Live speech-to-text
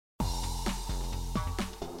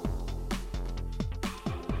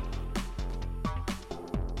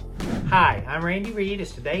Hi, I'm Randy Reed.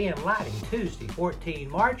 It's Today in Lighting, Tuesday, 14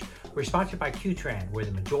 March. We're sponsored by Qtran, where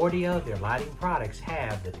the majority of their lighting products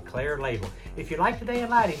have the Declare label. If you like Today in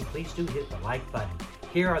Lighting, please do hit the like button.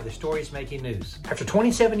 Here are the stories making news. After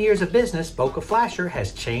 27 years of business, Boca Flasher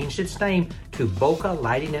has changed its name to Boca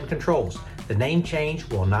Lighting and Controls. The name change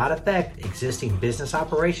will not affect existing business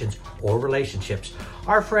operations or relationships.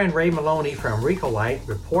 Our friend Ray Maloney from Ricolite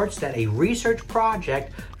reports that a research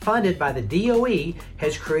project funded by the DOE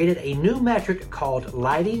has created a new metric called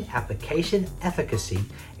Lighting Application Efficacy,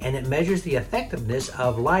 and it measures the effectiveness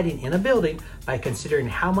of lighting in a building by considering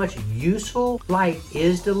how much useful light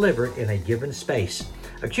is delivered in a given space.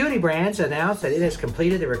 Acuity Brands announced that it has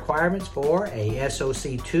completed the requirements for a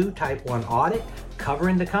SOC 2 Type 1 audit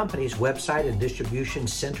covering the company's website and distribution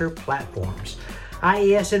center platforms.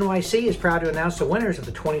 IES NYC is proud to announce the winners of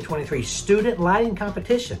the 2023 Student Lighting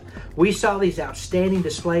Competition. We saw these outstanding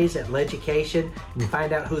displays at Leducation. You can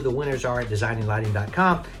find out who the winners are at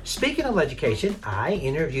designinglighting.com. Speaking of Leducation, I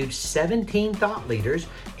interviewed 17 thought leaders,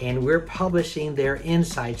 and we're publishing their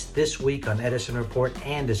insights this week on Edison Report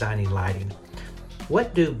and Designing Lighting.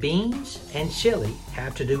 What do beans and chili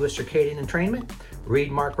have to do with circadian entrainment? Read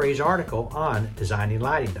Mark Ray's article on Designing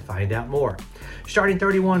Lighting to find out more. Starting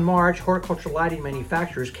 31 March, horticultural lighting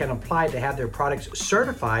manufacturers can apply to have their products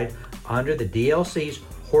certified under the DLC's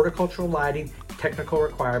Horticultural Lighting Technical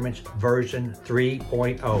Requirements version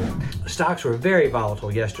 3.0. Stocks were very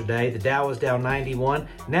volatile yesterday. The Dow was down 91,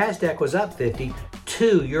 NASDAQ was up 50.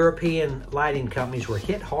 Two European lighting companies were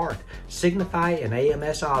hit hard. Signify and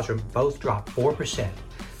AMS Osram both dropped 4%.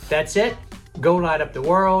 That's it. Go light up the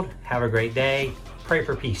world. Have a great day. Pray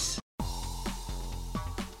for peace.